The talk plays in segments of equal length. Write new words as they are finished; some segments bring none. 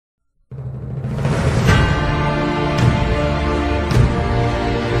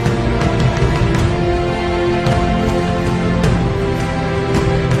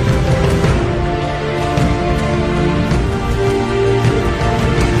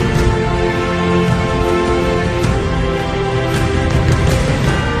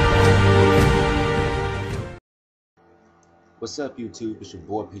What's up, YouTube? It's your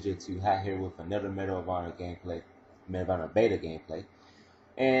boy PJ2 Hat here with another Medal of Honor gameplay, Medal of Honor beta gameplay.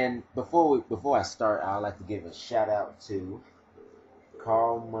 And before I start, I'd like to give a shout out to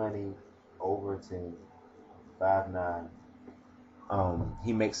Carl Money Overton 59.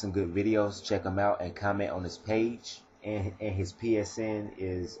 He makes some good videos. Check him out and comment on his page. And his PSN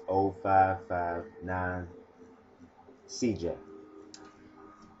is 0559CJ.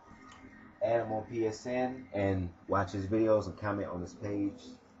 Add him on PSN and watch his videos and comment on his page.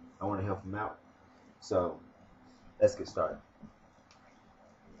 I want to help him out. So let's get started.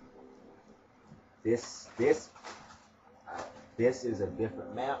 This is a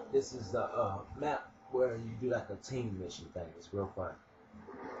different map. This is the map where you do like a team mission thing. It's real fun.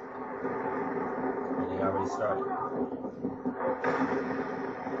 And they already started.